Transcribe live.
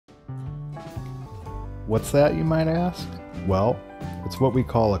What's that, you might ask? Well, it's what we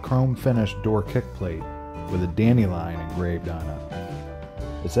call a chrome finish door kick plate with a dandelion engraved on it.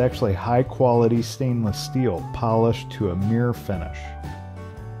 It's actually high quality stainless steel polished to a mirror finish.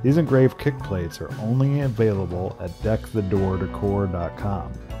 These engraved kick plates are only available at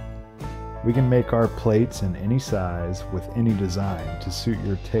decor.com. We can make our plates in any size with any design to suit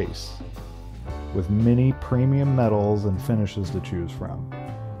your tastes, with many premium metals and finishes to choose from.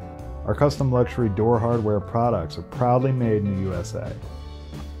 Our custom luxury door hardware products are proudly made in the USA.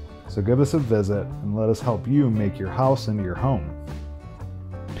 So give us a visit and let us help you make your house into your home.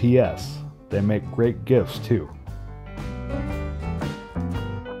 P.S. They make great gifts too.